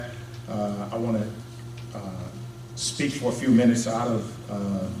I want to speak for a few minutes out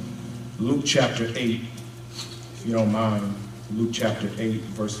of Luke chapter 8, if you don't mind. Luke chapter 8,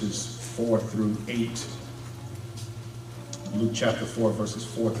 verses 4 through 8. Luke chapter 4, verses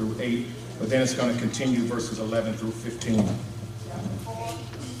 4 through 8. But then it's going to continue verses 11 through 15.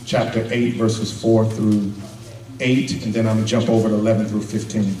 Chapter 8, verses 4 through 8. And then I'm going to jump over to 11 through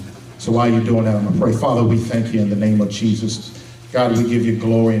 15. So while you're doing that, I'm going to pray. Father, we thank you in the name of Jesus. God, we give you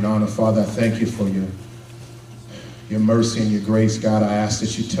glory and honor. Father, I thank you for your mercy and your grace. God, I ask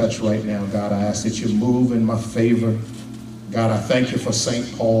that you touch right now. God, I ask that you move in my favor. God, I thank you for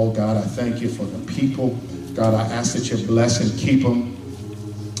St. Paul. God, I thank you for the people. God, I ask that you bless and keep them.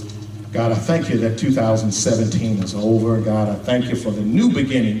 God, I thank you that 2017 is over. God, I thank you for the new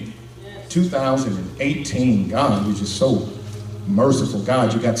beginning, 2018. God, you're just so merciful.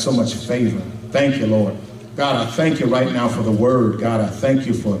 God, you got so much favor. Thank you, Lord. God, I thank you right now for the word. God, I thank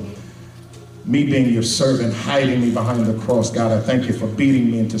you for me being your servant, hiding me behind the cross. God, I thank you for beating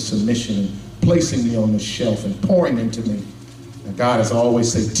me into submission and placing me on the shelf and pouring into me. And God, as I always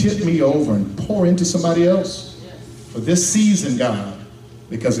say, tip me over and pour into somebody else. For this season, God,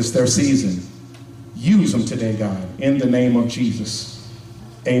 because it's their season, use them today, God, in the name of Jesus.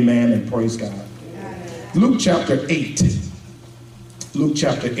 Amen and praise God. Luke chapter 8. Luke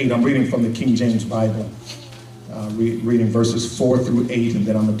chapter 8. I'm reading from the King James Bible. Reading verses 4 through 8, and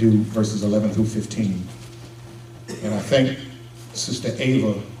then I'm going to do verses 11 through 15. And I thank Sister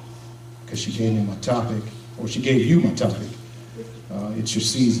Ava, because she gave me my topic, or she gave you my topic. It's your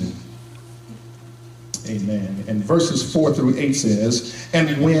season. Amen. And verses 4 through 8 says,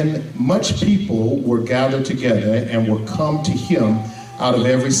 "And when much people were gathered together and were come to him out of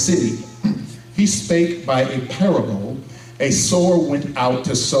every city, he spake by a parable. A sower went out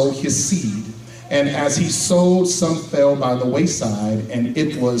to sow his seed. And as he sowed, some fell by the wayside, and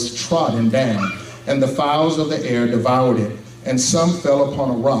it was trodden down, and the fowls of the air devoured it. And some fell upon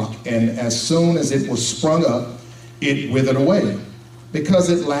a rock, and as soon as it was sprung up, it withered away, because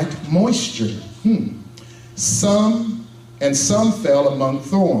it lacked moisture. Some fell among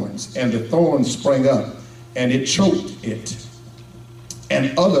thorns, and the thorns sprang up, and it choked it.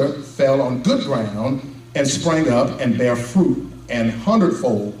 And other fell on good ground, and sprang up, and bare fruit, an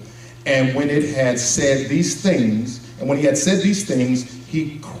hundredfold. And when it had said these things,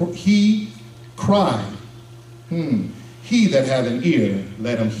 he cried, he that hath an ear,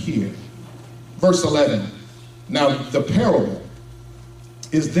 let him hear." Verse 11. Now the parable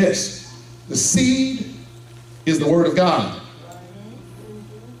is this: the seed is the word of God.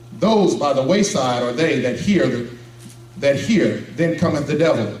 Those by the wayside are they that hear, then cometh the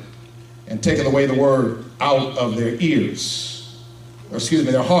devil, and taketh away the word out of their ears,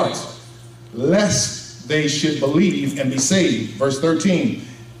 their hearts, lest they should believe and be saved. Verse 13,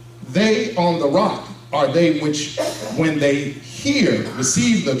 they on the rock are they which, when they hear,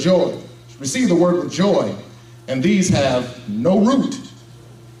 receive the word with joy, and these have no root,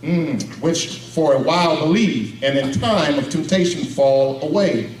 which for a while believe, and in time of temptation fall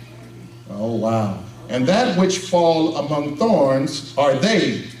away. Oh, wow. And that which fall among thorns are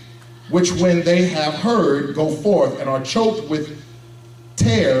they, which when they have heard, go forth and are choked with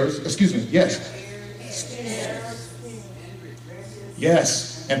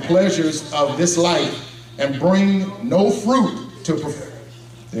and pleasures of this life, and bring no fruit to perfection.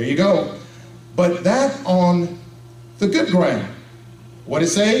 There you go. But that on the good ground, what it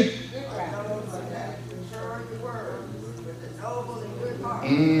say?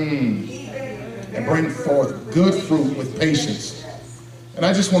 And bring forth good fruit with patience. And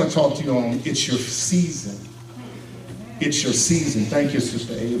I just want to talk to you on it's your season. It's your season. Thank you,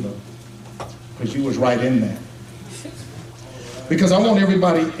 Sister Ava, because you was right in that. Because I want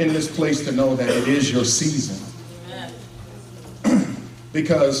everybody in this place to know that it is your season.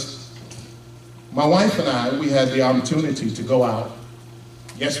 Because my wife and I, we had the opportunity to go out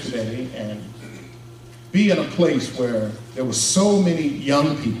yesterday and be in a place where there were so many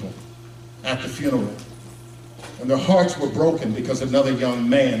young people at the funeral, and their hearts were broken because another young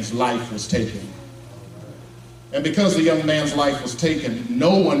man's life was taken. And because the young man's life was taken,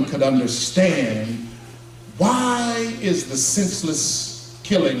 no one could understand why is the senseless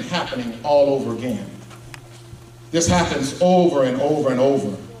killing happening all over again. This happens over and over and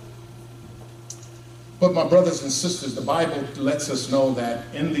over. But my brothers and sisters, the Bible lets us know that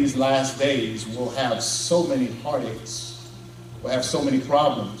in these last days we'll have so many heartaches, we'll have so many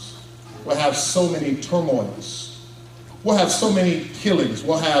problems, we'll have so many turmoils, we'll have so many killings,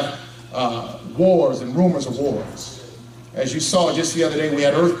 we'll have wars and rumors of wars. As you saw just the other day, we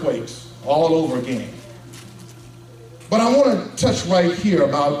had earthquakes all over again. But I want to touch right here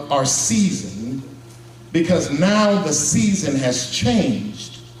about our season, because now the season has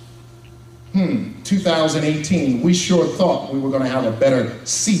changed. 2018, we sure thought we were going to have a better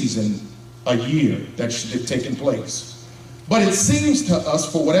season, a year that should have taken place. But it seems to us,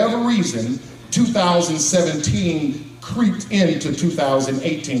 for whatever reason, 2017 creeped into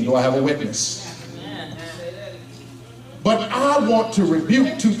 2018. Do I have a witness? But I want to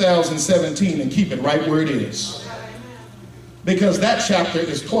rebuke 2017 and keep it right where it is, because that chapter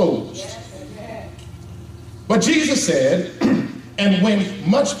is closed. But Jesus said, and when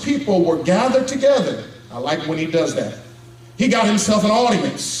much people were gathered together, I like when he does that, he got himself an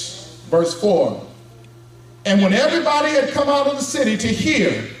audience. Verse 4. And when everybody had come out of the city to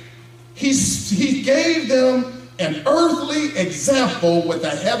hear, he gave them an earthly example with a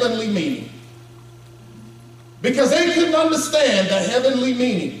heavenly meaning. Because they couldn't understand the heavenly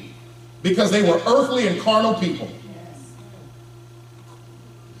meaning, because they were earthly and carnal people.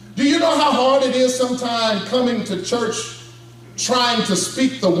 Do you know how hard it is sometimes coming to church trying to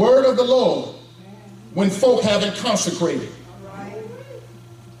speak the word of the Lord when folk haven't consecrated?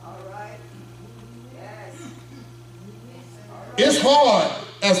 All right. Yes. It's hard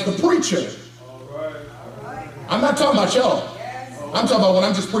as the preacher. I'm not talking about y'all. I'm talking about when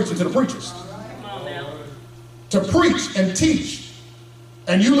I'm just preaching to the preachers. To preach and teach,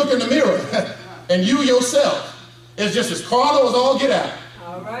 and you look in the mirror and you yourself is just as carnal as all get out.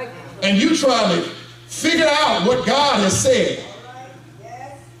 All right. And you trying to figure out what God has said.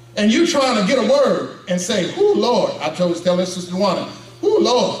 And you trying to get a word and say, "Ooh, Lord," I telling Sister Juana, "Ooh,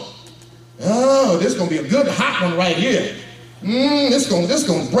 Lord, oh, this is going to be a good hot one right here. This going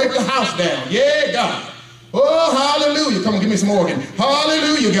to break the house down. Yeah, God. Oh, hallelujah. Come on, give me some organ.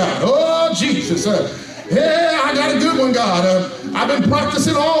 Hallelujah, God. Oh, Jesus. Yeah, I got a good one, God. I've been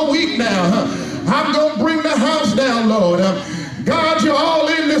practicing all week now. I'm going to bring the house down, Lord. God, you're all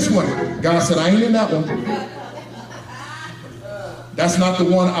in this one." God said, "I ain't in that one. That's not the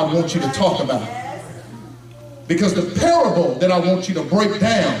one I want you to talk about. Because the parable that I want you to break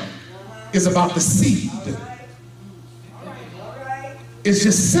down is about the seed. It's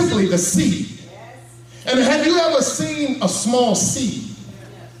just simply the seed. And have you ever seen a small seed?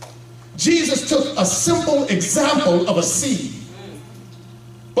 Jesus took a simple example of a seed,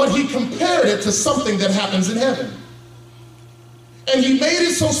 but he compared it to something that happens in heaven. And he made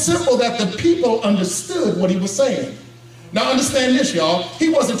it so simple that the people understood what he was saying. Now understand this, y'all. He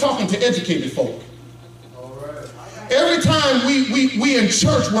wasn't talking to educated folk. Every time we in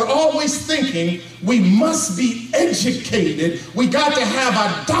church, we're always thinking we must be educated. We got to have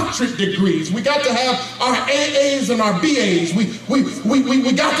our doctorate degrees. We got to have our AAs and our BAs.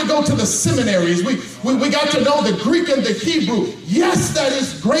 We got to go to the seminaries. We got to know the Greek and the Hebrew. Yes, that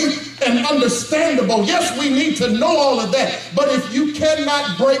is great and understandable. Yes, we need to know all of that. But if you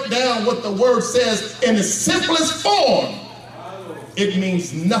cannot break down what the word says in the simplest form, it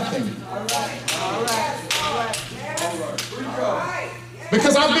means nothing. All right.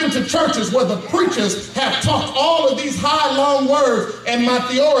 Because I've been to churches where the preachers have talked all of these high, long words, and my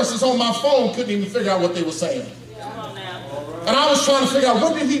theorist on my phone couldn't even figure out what they were saying. And I was trying to figure out,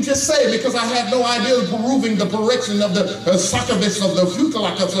 what did he just say? Because I had no idea of proving the correction of the Sakavitz of the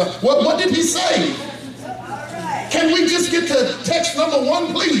Fukalaka. What did he say? Can we just get to text number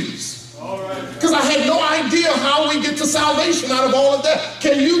 1, please? Because I had no idea how we get to salvation out of all of that.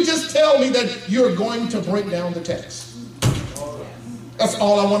 Can you just tell me that you're going to break down the text? That's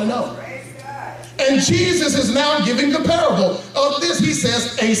all I want to know. And Jesus is now giving the parable of this. He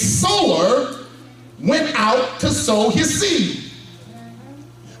says, a sower went out to sow his seed.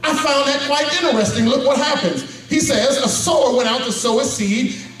 I found that quite interesting. Look what happens. He says, a sower went out to sow his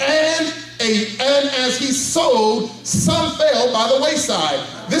seed, and as he sowed, some fell by the wayside.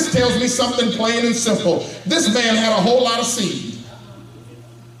 This tells me something plain and simple. This man had a whole lot of seed.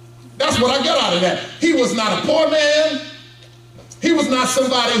 That's what I got out of that. He was not a poor man. He was not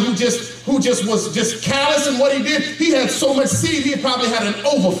somebody who just was just callous in what he did. He had so much seed, he probably had an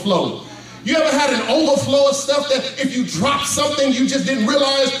overflow. You ever had an overflow of stuff that if you dropped something, you just didn't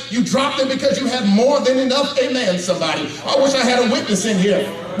realize you dropped it because you had more than enough? Amen, somebody. I wish I had a witness in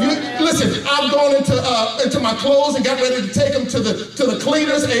here. Listen, I've gone into my clothes and got ready to take them to the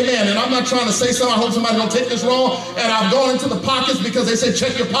cleaners. Amen. And I'm not trying to say something. I hope somebody don't take this wrong. And I've gone into the pockets because they said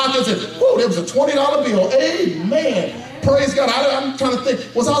check your pockets. And whoo, there was a $20 bill. Amen. Praise God. I'm trying to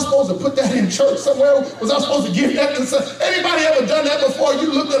think, was I supposed to put that in church somewhere? Was I supposed to give that to somebody? Anybody ever done that before?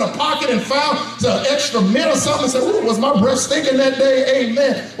 You looked in a pocket and found some extra mint or something and said, ooh, was my breath stinking that day?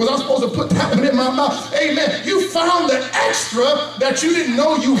 Amen. Was I supposed to put that one in my mouth? Amen. You found the extra that you didn't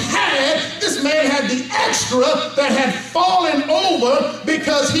know you had. This man had the extra that had fallen over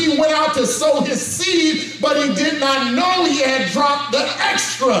because he went out to sow his seed, but he did not know he had dropped the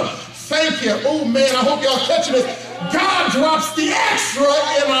extra. Thank you. Oh man, I hope y'all catching this. God drops the extra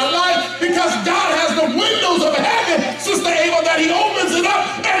in our life because God has the windows of heaven, Sister Ava, that he opens it up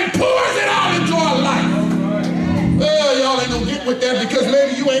and pours it out into our life. Well, y'all ain't gonna get with that because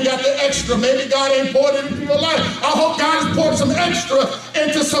maybe you ain't got the extra. Maybe God ain't poured it into your life. I hope God has poured some extra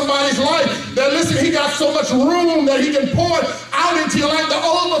into somebody's life. That listen, he got so much room that he can pour it out into your life. The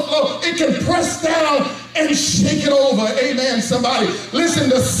overflow, it can press down and shake it over. Amen, somebody. Listen,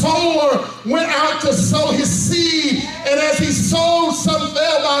 the sower went out to sow his seed, and as he sowed, some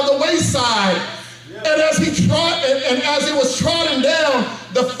fell by the wayside. And as he trod, and as it was trodden down,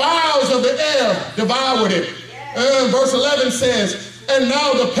 the fowls of the air devoured it. Verse 11 says, and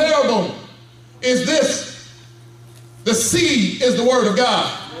now the parable is this. The seed is the word of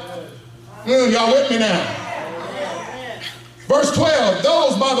God. Y'all with me now? Verse 12,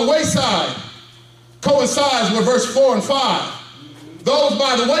 those by the wayside coincides with verse 4 and 5. Those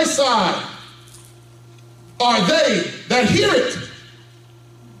by the wayside are they that hear it.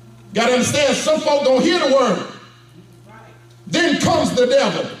 Got to understand, some folk don't hear the word. Then comes the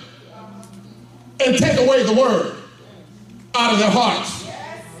devil and take away the word out of their hearts.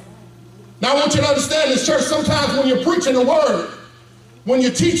 Now I want you to understand this, church, sometimes when you're preaching the word, when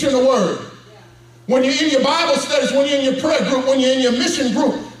you're teaching the word, when you're in your Bible studies, when you're in your prayer group, when you're in your mission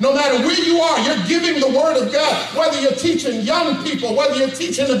group, no matter where you are, you're giving the word of God. Whether you're teaching young people, whether you're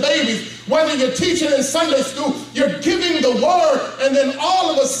teaching the babies, whether you're teaching in Sunday school, you're giving the word, and then all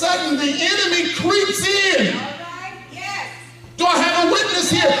of a sudden the enemy creeps in. Do I have a witness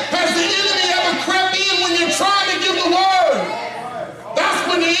here? Has the enemy ever crept in when you're trying to give the word? That's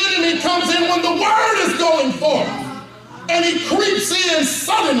when the enemy comes in, when the word is going forth. And he creeps in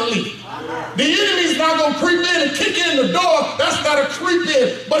suddenly. The enemy's not going to creep in and kick in the door. That's not a creep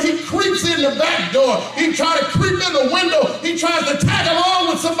in. But he creeps in the back door. He tries to creep in the window. He tries to tag along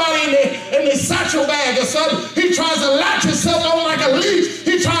with somebody in their satchel bag or something. He tries to latch himself on like a leash.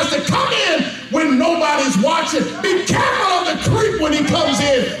 He tries to come in when nobody's watching. Be careful of the creep when he comes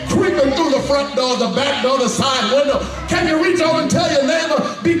in, creeping through the front door, the back door, the side window. Can you reach over and tell your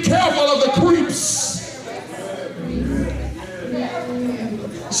neighbor, be careful of the creeps?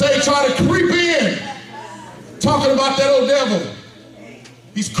 Say, try to creep in. Talking about that old devil.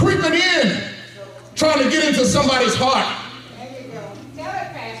 He's creeping in, trying to get into somebody's heart.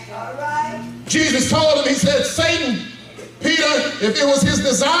 Jesus told him, he said, Satan, Peter, if it was his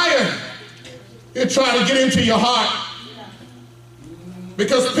desire, he'd try to get into your heart.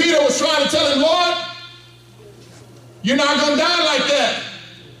 Because Peter was trying to tell him, Lord, you're not going to die like that.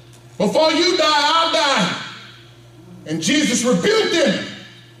 Before you die, I'll die. And Jesus rebuked him.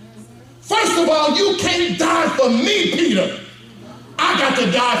 First of all, you can't die for me, Peter. I got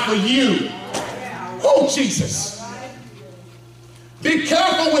to die for you. Oh, Jesus. Be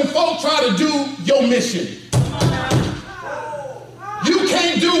careful when folk try to do your mission. You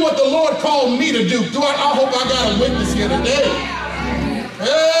can't do what the Lord called me to do. I hope I got a witness here today.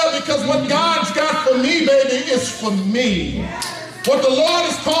 Yeah, because what God's got for me, baby, is for me. What the Lord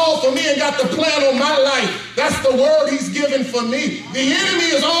has called for me and got the plan on my life, that's the word he's given for me. The enemy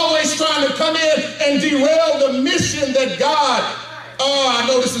is always trying to come in and derail the mission that God, I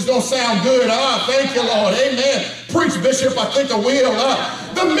know this is going to sound good. Thank you, Lord. Amen. Preach, Bishop. I think I will.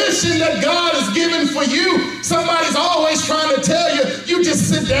 The mission that God has given for you, somebody's always trying to tell you, you just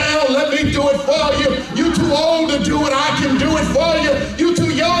sit down, let me do it for you. You too old to do it, I can do it for you. You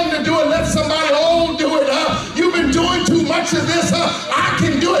too young to do it, let somebody old do it. You've been doing too much of this, I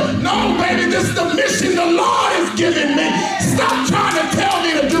can do it. No, baby, this is the mission the Lord has given me. Stop trying to tell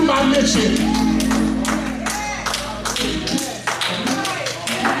me to do my mission.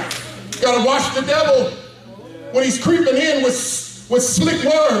 You gotta watch the devil when he's creeping in with slick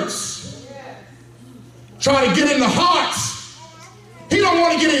words. Try to get in the hearts. He don't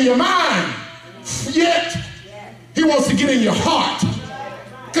want to get in your mind yet. He wants to get in your heart.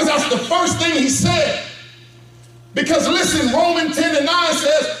 Because that's the first thing he said. Because listen, Romans 10:9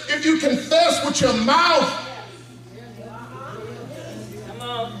 says, if you confess with your mouth,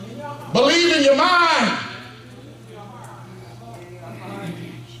 believe in your mind.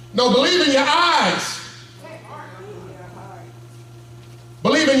 No, believe in your eyes.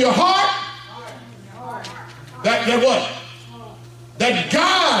 Believe in your heart. That what?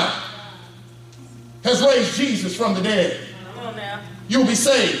 raise Jesus from the dead, Come on now. you'll be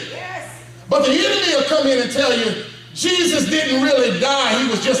saved. Yes. But the enemy will come in and tell you, Jesus didn't really die, he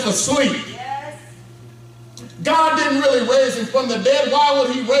was just asleep. Yes. God didn't really raise him from the dead. Why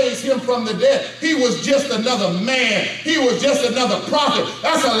would he raise him from the dead? He was just another man. He was just another prophet.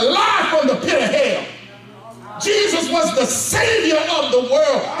 That's a lie from the pit of hell. Jesus was the Savior of the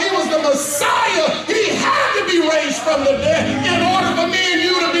world. He was the Messiah. He had to be raised from the dead in order for me and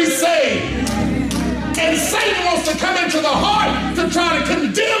you to be saved. And Satan wants to come into the heart to try to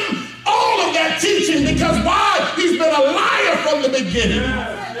condemn all of that teaching, because why? He's been a liar from the beginning.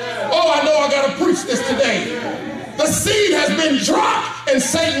 Oh, I know I got to preach this today. The seed has been dropped and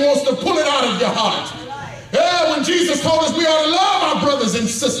Satan wants to pull it out of your heart. Yeah, when Jesus told us we ought to love our brothers and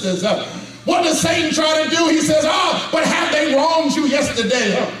sisters, what does Satan try to do? He says, but have they wronged you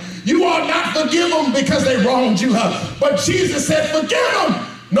yesterday? You ought not forgive them because they wronged you. But Jesus said, forgive them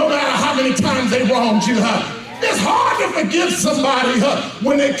no matter how many times they wronged you. It's hard to forgive somebody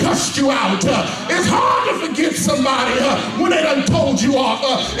when they cussed you out. It's hard to forgive somebody when they done told you off.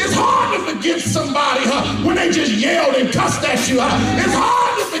 It's hard to forgive somebody when they just yelled and cussed at you. It's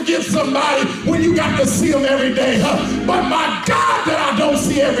hard to forgive somebody when you got to see them every day. But my God that I don't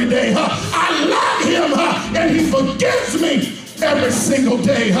see every day, I love him and he forgives me every single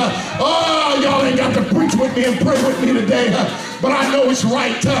day. Oh, y'all ain't got to preach with me and pray with me today. But I know it's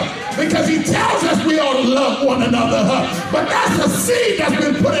right because he tells us we ought to love one another. But that's a seed that's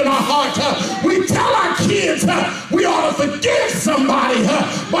been put in our heart. We tell our kids we ought to forgive somebody,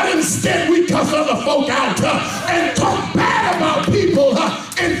 but instead we cuss other folk out and talk bad about people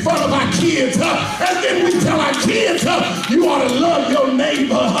in front of our kids. And then we tell our kids you ought to love your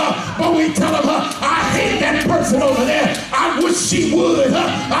neighbor. But we tell them I hate that person over there. I wish she would.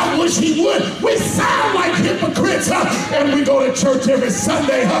 I wish he would. We sound like hypocrites and we go to church every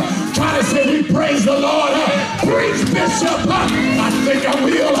Sunday try to say we praise the Lord. Preach, Bishop. I think I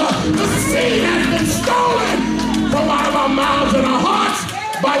will. The seed has been stolen from out of our mouths and our hearts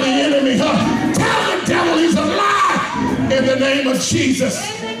by the enemy. Tell the devil he's a lie in the name of Jesus.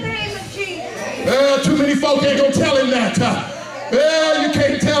 In the name of Jesus. Too many folk ain't gonna tell him that. You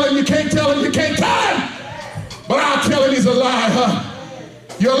can't tell him, you can't tell him, you can't tell him. But I'll tell him he's a liar.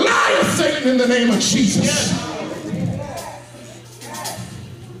 You're a liar, Satan, in the name of Jesus.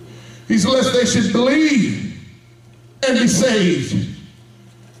 He's lest they should believe and be saved.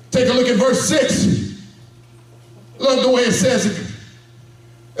 Take a look at verse 6. Love the way it says it.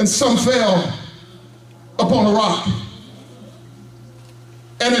 And some fell upon a rock.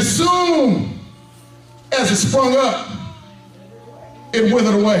 And as soon as it sprung up, it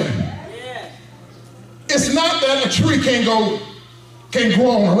withered away. It's not that a tree can't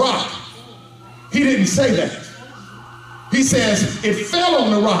grow on a rock. He didn't say that. He says it fell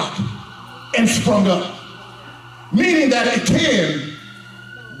on the rock and sprung up, meaning that it can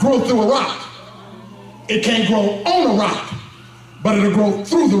grow through a rock. It can't grow on a rock, but it'll grow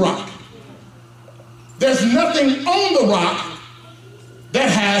through the rock. There's nothing on the rock that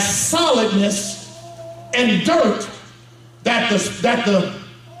has solidness and dirt that the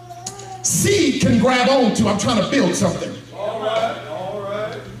seed can grab onto. I'm trying to build something. All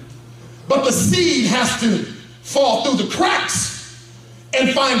right. But the seed has to fall through the cracks and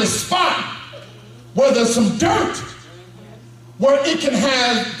find a spot where there's some dirt, where it can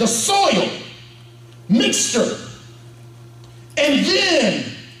have the soil mixture. And then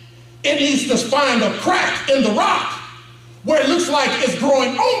it needs to find a crack in the rock where it looks like it's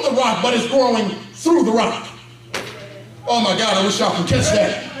growing on the rock, but it's growing through the rock. Oh my God, I wish y'all could catch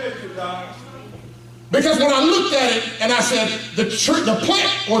that. Because when I looked at it and I said the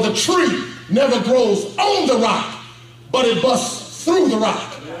plant or the tree never grows on the rock, but it busts through the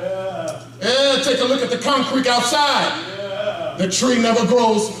rock. Yeah, take a look at the concrete outside. The tree never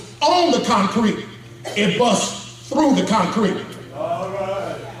grows on the concrete. It busts through the concrete.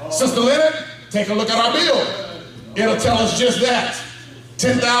 Sister Leonard, take a look at our bill. It'll tell us just that.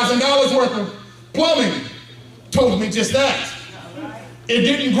 $10,000 worth of plumbing told me just that. It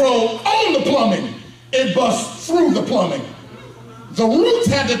didn't grow on the plumbing. It bust through the plumbing. The roots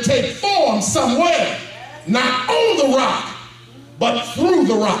had to take form somewhere, not on the rock, but through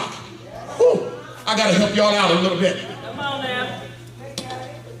the rock. Whew. I got to help y'all out a little bit. Come on now.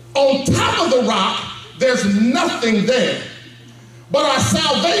 On top of the rock, there's nothing there. But our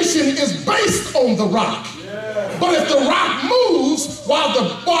salvation is based on the rock. But if the rock moves while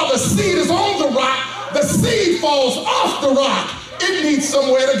the seed is on the rock, the seed falls off the rock. It needs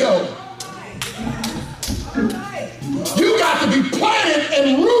somewhere to go. You got to be planted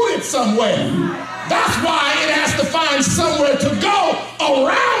and rooted somewhere. That's why it has to find somewhere to go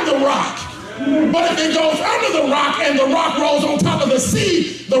around the rock. But if it goes under the rock and the rock rolls on top of the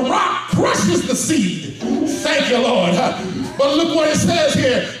seed, the rock crushes the seed. Thank you, Lord. But look what it says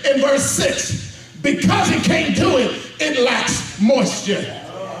here in verse 6. Because it can't do it, it lacks moisture.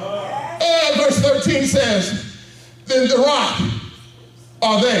 And verse 13 says, then the rock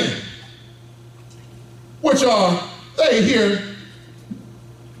are they, which are they hear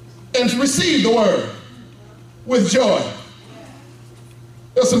and receive the word with joy.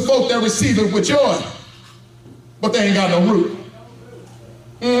 There's some folk that receive it with joy, but they ain't got no root.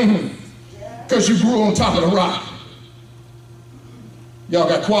 Because you grew on top of the rock. Y'all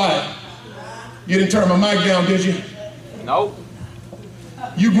got quiet. You didn't turn my mic down, did you? Nope.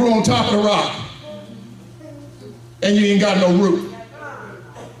 You grew on top of the rock, and you ain't got no root.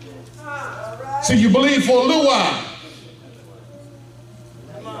 See, you believed for a little while,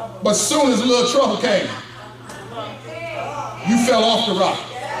 but soon as a little trouble came, you fell off the rock.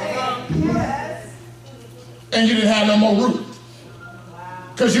 And you didn't have no more root.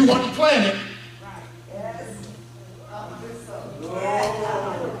 Because you weren't planted.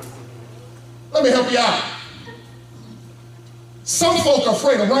 Let me help you out. Some folk are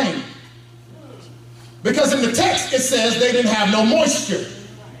afraid of rain. Because in the text it says they didn't have no moisture.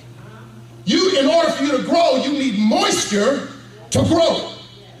 In order for you to grow, you need moisture to grow.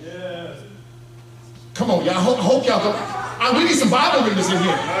 Come on, y'all. I hope y'all go. We need some Bible readers in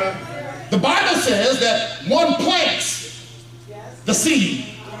here. The Bible says that one plants the seed,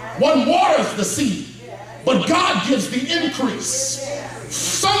 one waters the seed, but God gives the increase.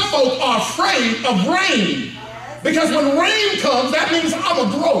 Some folk are afraid of rain because when rain comes, that means I'm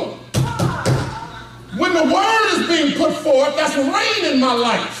going to grow. When the word is being put forth, that's rain in my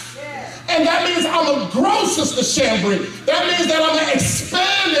life. And that means I'm going to grow, Sister Chambry. That means that I'm going to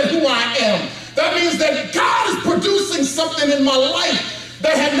expand in who I am. That means that God is producing something in my life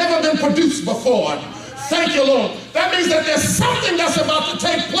that had never been produced before. Thank you, Lord. That means that there's something that's about to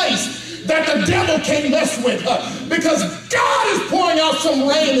take place that the devil can't mess with because God is pouring out some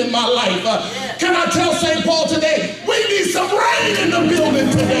rain in my life. Can I tell St. Paul today, we need some rain in the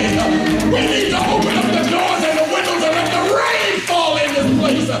building today. We need to open up the doors and the windows and let the rain fall in this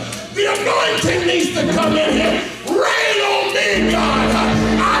place. The anointing needs to come in here. Rain on me, God.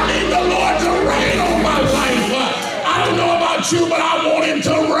 I need the Lord to rain on my life. I don't know about you, but I want him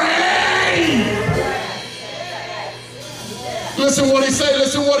to rain. Listen what he say,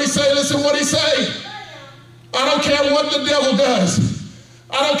 listen what he say, listen what he say. I don't care what the devil does.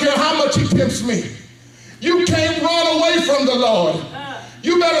 I don't care how much he tempts me. You can't run away from the Lord.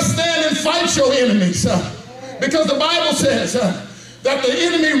 You better stand and fight your enemies. Because the Bible says that the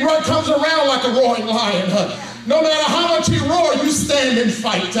enemy comes around like a roaring lion. No matter how much he roars, you stand and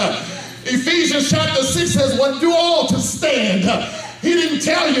fight. Ephesians chapter 6 says, well, do all to stand. He didn't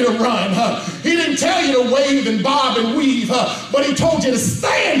tell you to run. He didn't tell you to wave and bob and weave, but he told you to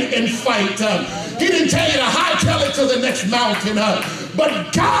stand and fight. He didn't tell you to hightail it to the next mountain,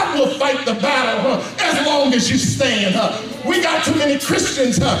 but God will fight the battle as long as you stand. We got too many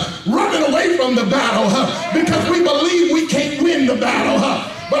Christians running away from the battle because we believe we can't win the battle.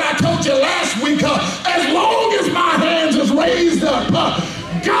 But I told you last week, as long as my hands is raised up,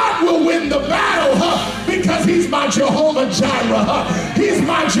 God will win the battle because he's my Jehovah Jireh. He's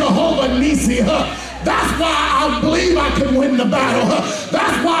my Jehovah Nissi. That's why I believe I can win the battle.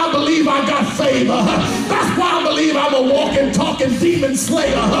 That's why I believe I got favor. That's why I believe I'm a walking, talking demon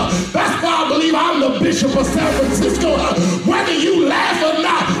slayer. That's why I believe I'm the Bishop of San Francisco. Whether you laugh or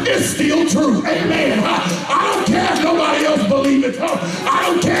not, it's still true. Amen. I don't care if nobody else believes it. I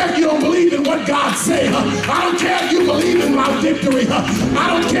don't care if you don't believe in what God said. I don't care if you believe in my victory. I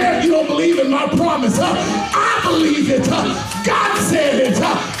don't care if you don't believe in my promise. I believe it. God said it.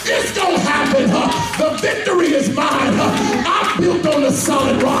 It's going to happen. The victory is mine. I'm built on the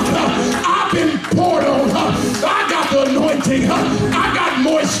solid rock. I've been poured on. I got the anointing. I got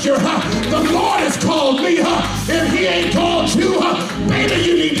moisture. The Lord has called me. If he ain't called you, baby,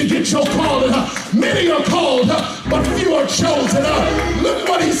 you need to get your calling. Many are called, but few are chosen. Look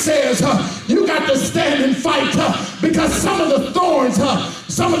what he says. You got to stand and fight because some of the thorns,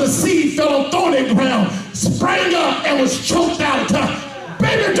 some of the seed fell on thorny ground, sprang up and was choked out.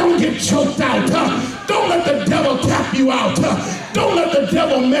 Baby, don't get choked out. Don't let the devil tap you out. Don't let the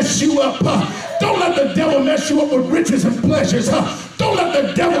devil mess you up. Don't let the devil mess you up with riches and pleasures. Don't let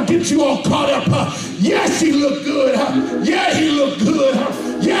the devil get you all caught up. Yes, he looked good. Yeah, he looked good.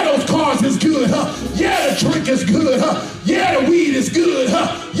 Yeah, those cars is good. Yeah, the drink is good. Yeah, the weed is good.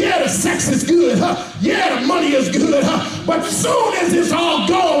 Yeah, the sex is good. Yeah, the money is good. But soon as it's all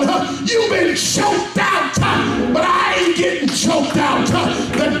gone, you've been choked out. But I ain't getting choked out.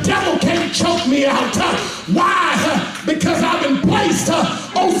 The devil can't choke ground. Why? Because I've been placed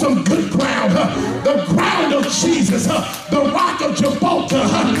on some good ground. The ground of Jesus, the rock of Gibraltar.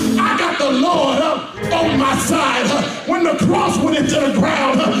 I got the Lord on my side. When the cross went into the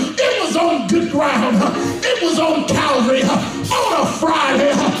ground, it was on good ground. It was on Calvary on a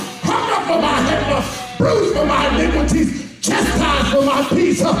Friday. Hung up for my head, bruised for my iniquities, chastised for my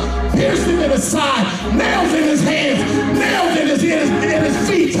peace, pierced him in his side, nails in his hands, nails in his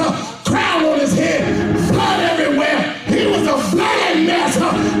feet, crown on his head, blood everywhere. He was a bloody mess,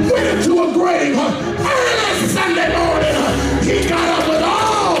 went into a grave. Early Sunday morning, he got up with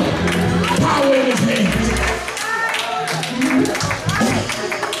all power in his hands.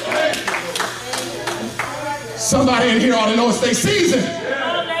 Somebody in here ought to know it's their season.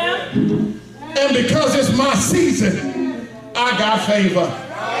 And because it's my season, I got favor.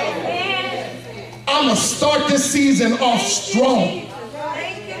 I'm going to start this season off strong.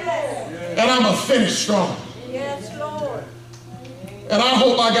 And I'm going to finish strong. Yes, Lord. And I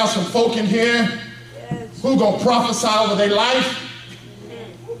hope I got some folk in here who going to prophesy over their life,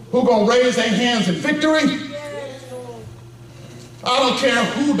 who going to raise their hands in victory. I don't care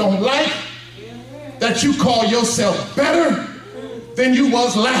who don't like that you call yourself better than you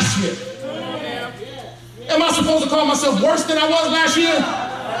was last year. Am I supposed to call myself worse than I was last year?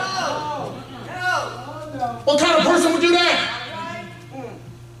 No. What kind of person would do that?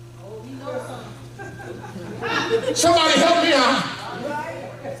 Somebody help me out.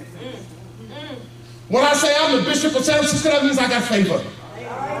 When I say I'm the bishop of San Francisco, that means I got favor.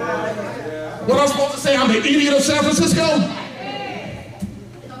 What I'm supposed to say, I'm the idiot of San Francisco?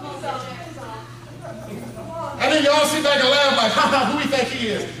 And then y'all sit back and laugh like, who he think he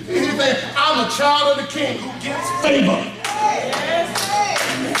is? He think I'm a child of the king who gets favor.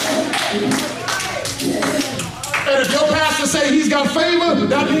 And if your pastor say he's got favor,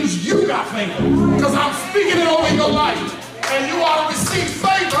 that means you got favor. Because I'm speaking it over your life. And you ought to receive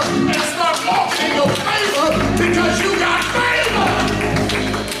favor and start walking in your favor because you got favor.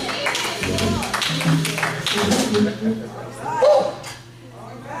 Woo.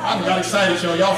 I got excited, y'all.